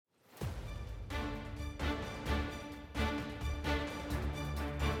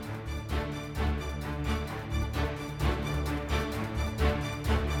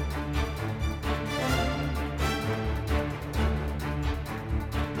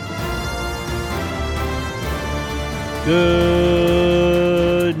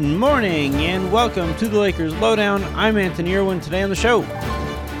Good morning and welcome to the Lakers Lowdown. I'm Anthony Irwin. Today on the show,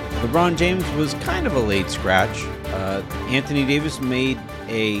 LeBron James was kind of a late scratch. Anthony Davis made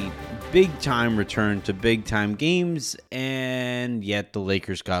a big-time return to big-time games, and yet the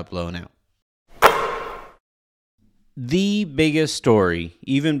Lakers got blown out. The biggest story,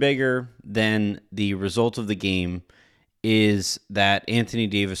 even bigger than the result of the game, is that Anthony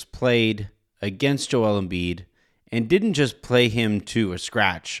Davis played against Joel Embiid and didn't just play him to a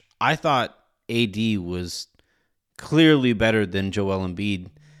scratch. I thought AD was clearly better than Joel Embiid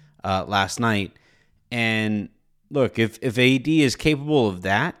last night. And look, if AD is capable of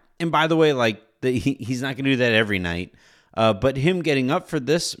that, and by the way, he's not going to do that every night, but him getting up for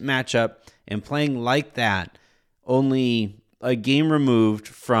this matchup and playing like that, only a game removed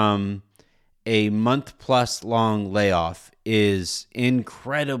from a month-plus long layoff, is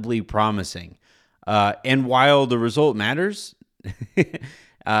incredibly promising. And while the result matters,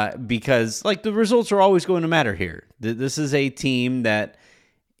 because the results are always going to matter here. This is a team that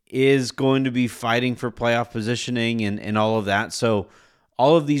is going to be fighting for playoff positioning and all of that. So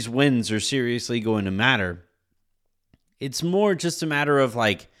all of these wins are seriously going to matter. It's more just a matter of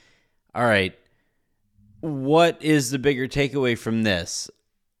all right, what is the bigger takeaway from this?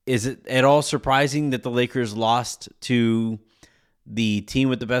 Is it at all surprising that the Lakers lost to the team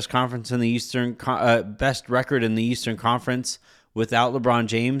with the best conference in the Eastern, best record in the Eastern Conference without LeBron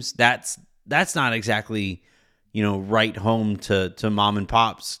James? That's not exactly, right home to mom and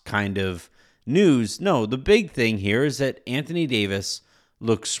pop's kind of news. No, the big thing here is that Anthony Davis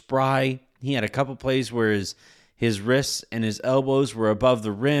looks spry. He had a couple plays where his wrists and his elbows were above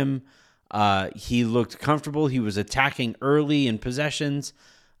the rim. He looked comfortable. He was attacking early in possessions.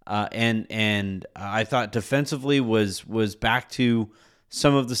 And I thought defensively was back to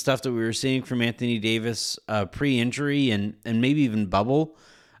some of the stuff that we were seeing from Anthony Davis pre-injury and maybe even bubble.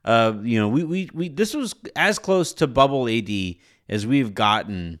 We this was as close to bubble AD as we've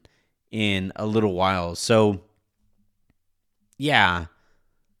gotten in a little while. So yeah,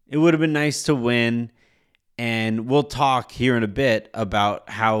 it would have been nice to win. And we'll talk here in a bit about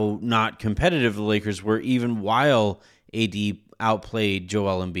how not competitive the Lakers were even while AD outplayed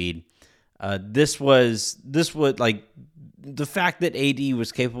Joel Embiid. This was the fact that AD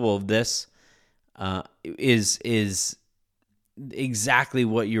was capable of this is exactly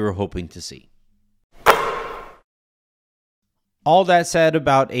what you were hoping to see. All that said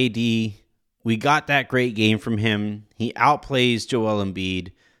about AD, we got that great game from him. He outplays Joel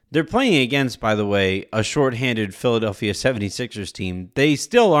Embiid. They're playing against, by the way, a shorthanded Philadelphia 76ers team. They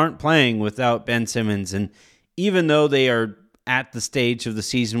still aren't playing without Ben Simmons, and even though they are at the stage of the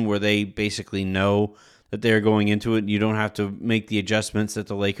season where they basically know that they're going into it, you don't have to make the adjustments that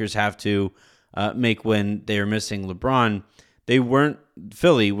the Lakers have to make when they're missing LeBron.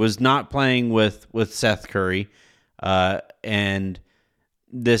 Philly was not playing with Seth Curry, and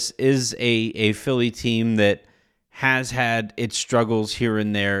this is a Philly team that has had its struggles here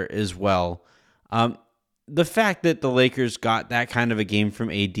and there as well. The fact that the Lakers got that kind of a game from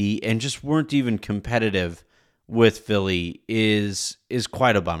AD and just weren't even competitive with Philly is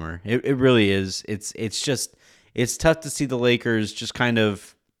quite a bummer. It really is. It's tough to see the Lakers just kind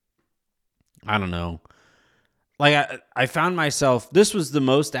of, I don't know. I found myself, this was the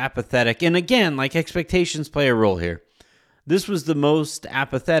most apathetic, and again, expectations play a role here. This was the most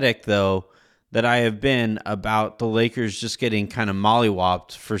apathetic, though, that I have been about the Lakers just getting kind of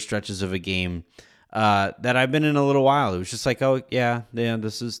mollywopped for stretches of a game that I've been in a little while. It was just oh, yeah,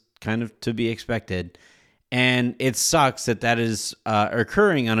 this is kind of to be expected. And it sucks that is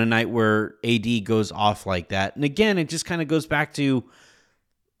occurring on a night where AD goes off like that. And again, it just kind of goes back to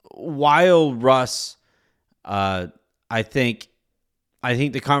while Russ, I think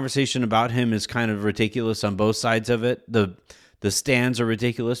the conversation about him is kind of ridiculous on both sides of it. The stands are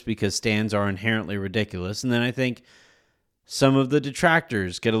ridiculous because stands are inherently ridiculous. And then I think some of the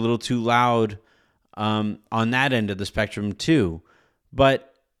detractors get a little too loud on that end of the spectrum too. But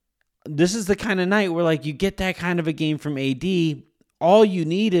this is the kind of night where you get that kind of a game from AD. All you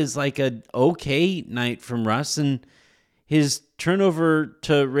need is an okay night from Russ, and his turnover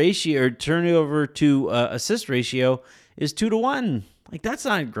to assist ratio is 2-1. That's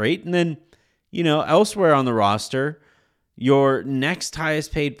not great. And then, elsewhere on the roster, your next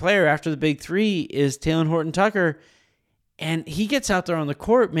highest paid player after the big three is Talen Horton-Tucker, and he gets out there on the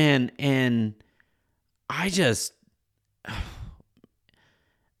court, man, and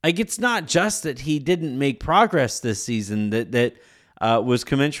it's not just that he didn't make progress this season that was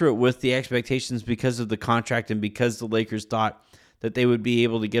commensurate with the expectations because of the contract and because the Lakers thought that they would be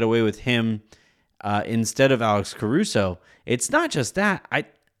able to get away with him instead of Alex Caruso. It's not just that.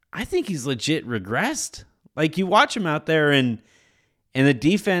 I think he's legit regressed. Like, you watch him out there, and the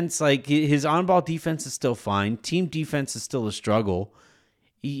defense, like, his on-ball defense is still fine. Team defense is still a struggle.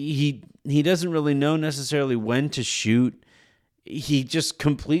 He doesn't really know necessarily when to shoot. He just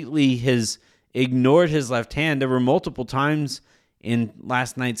completely has ignored his left hand. There were multiple times in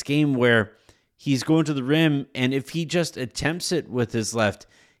last night's game where he's going to the rim, and if he just attempts it with his left,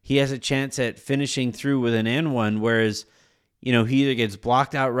 he has a chance at finishing through with an and one, whereas, he either gets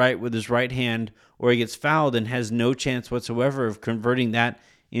blocked outright with his right hand or he gets fouled and has no chance whatsoever of converting that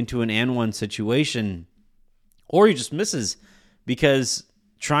into an and one situation, or he just misses because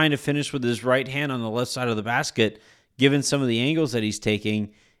trying to finish with his right hand on the left side of the basket, given some of the angles that he's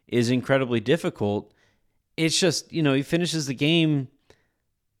taking, is incredibly difficult. It's just, he finishes the game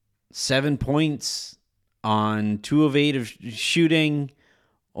 7 points on 2 of 8 of shooting,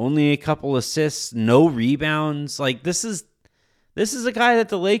 only a couple assists, no rebounds. Like, this is a guy that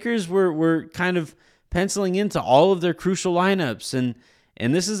the Lakers were kind of penciling into all of their crucial lineups,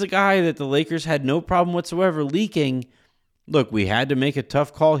 and this is a guy that the Lakers had no problem whatsoever leaking. Look, we had to make a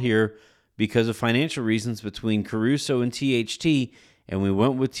tough call here because of financial reasons between Caruso and THT, and we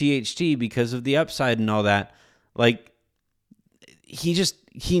went with THT because of the upside and all that. Like,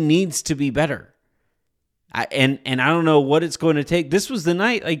 he needs to be better. And I don't know what it's going to take. This was the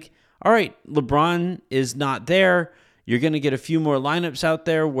night, like, all right, LeBron is not there. You're going to get a few more lineups out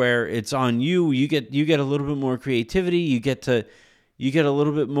there where it's on you. You get a little bit more creativity. You get a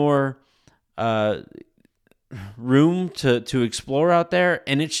little bit more room to explore out there,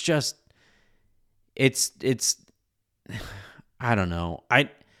 and it's just it's I don't know.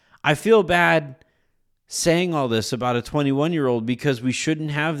 I feel bad saying all this about a 21-year-old because we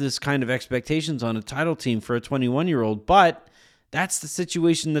shouldn't have this kind of expectations on a title team for a 21-year-old, but that's the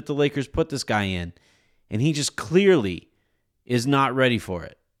situation that the Lakers put this guy in, and he just clearly is not ready for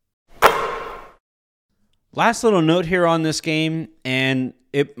it. Last little note here on this game, and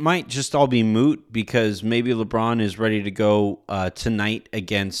it might just all be moot because maybe LeBron is ready to go tonight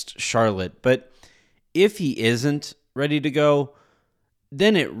against Charlotte. But if he isn't ready to go,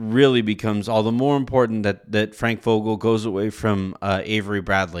 then it really becomes all the more important that Frank Vogel goes away from Avery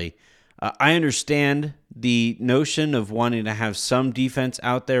Bradley. I understand the notion of wanting to have some defense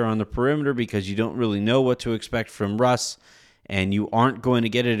out there on the perimeter because you don't really know what to expect from Russ, and you aren't going to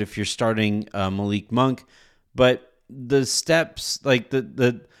get it if you're starting Malik Monk. But the steps, like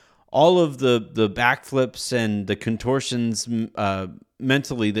the all of the backflips and the contortions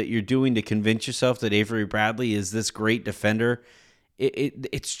mentally that you're doing to convince yourself that Avery Bradley is this great defender,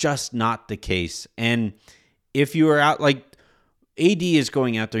 it's just not the case. And if you are out, like, AD is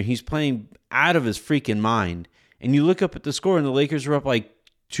going out there, he's playing out of his freaking mind, and you look up at the score and the Lakers are up like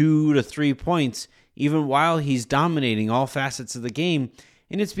 2 to 3 points even while he's dominating all facets of the game,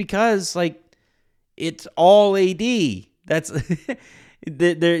 and it's because, like, it's all AD. That's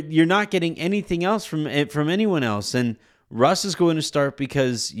you're not getting anything else from anyone else. And Russ is going to start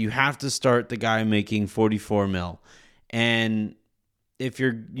because you have to start the guy making $44 million. And if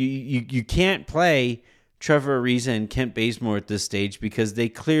you can't play Trevor Ariza and Kent Bazemore at this stage because they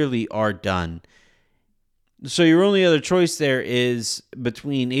clearly are done. So your only other choice there is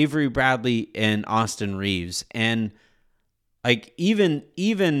between Avery Bradley and Austin Reeves. And, like, even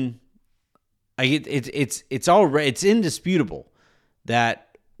like it's indisputable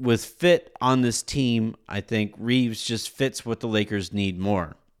that with fit on this team, I think Reeves just fits what the Lakers need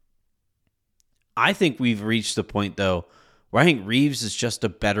more. I think we've reached the point, though, where I think Reeves is just a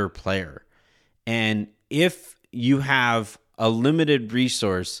better player. And if you have a limited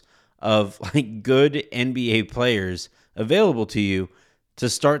resource of, like, good NBA players available to you to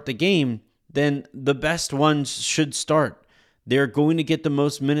start the game, then the best ones should start. They're going to get the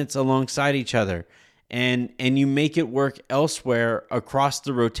most minutes alongside each other. And you make it work elsewhere across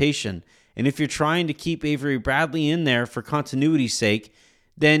the rotation. And if you're trying to keep Avery Bradley in there for continuity's sake,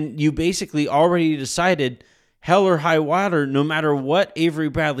 then you basically already decided, hell or high water, no matter what Avery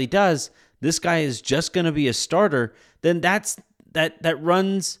Bradley does, this guy is just going to be a starter. Then that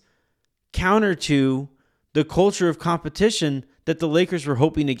runs counter to the culture of competition that the Lakers were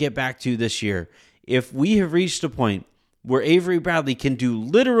hoping to get back to this year. If we have reached a point where Avery Bradley can do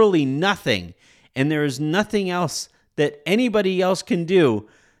literally nothing, and there is nothing else that anybody else can do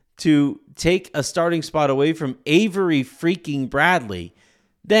to take a starting spot away from Avery freaking Bradley,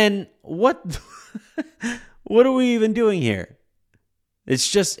 then what are we even doing here? It's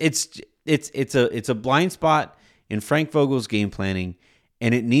just it's a blind spot in Frank Vogel's game planning,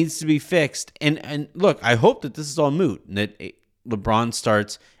 and it needs to be fixed. And look, I hope that this is all moot, and that LeBron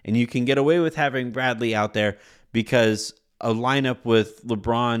starts, and you can get away with having Bradley out there because a lineup with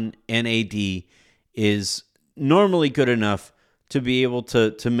LeBron and AD is normally good enough to be able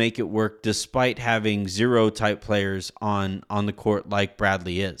to make it work despite having zero type players on the court like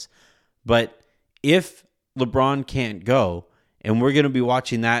Bradley is. But if LeBron can't go, and we're going to be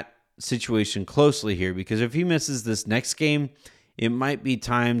watching that situation closely here, because if he misses this next game, it might be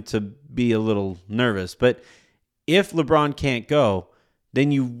time to be a little nervous. But if LeBron can't go,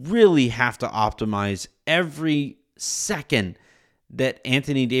 then you really have to optimize every second that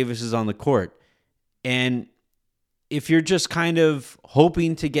Anthony Davis is on the court. And if you're just kind of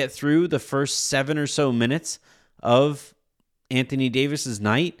hoping to get through the first 7 or so minutes of Anthony Davis's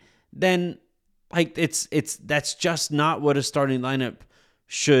night, then like that's just not what a starting lineup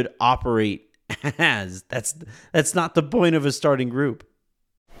should operate as. That's not the point of a starting group.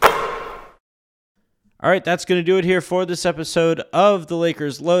 All right, that's going to do it here for this episode of the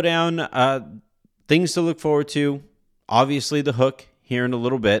Lakers Lowdown. Things to look forward to. Obviously, the hook here in a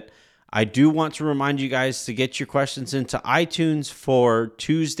little bit. I do want to remind you guys to get your questions into iTunes for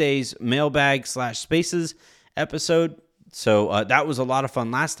Tuesday's mailbag/spaces episode. So that was a lot of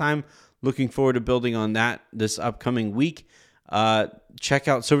fun last time. Looking forward to building on that this upcoming week. Check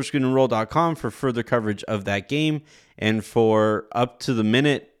out silverscreenandroll.com for further coverage of that game and for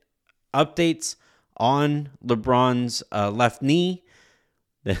up-to-the-minute updates on LeBron's left knee.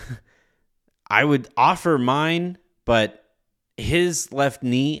 I would offer mine, but his left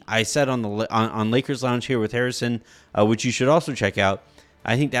knee, I said on Lakers Lounge here with Harrison, which you should also check out,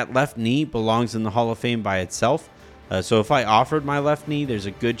 I think that left knee belongs in the Hall of Fame by itself. So if I offered my left knee, there's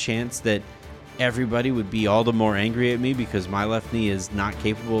a good chance that everybody would be all the more angry at me because my left knee is not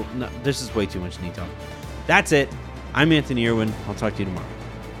capable. No, this is way too much knee talk. That's it. I'm Anthony Irwin. I'll talk to you tomorrow.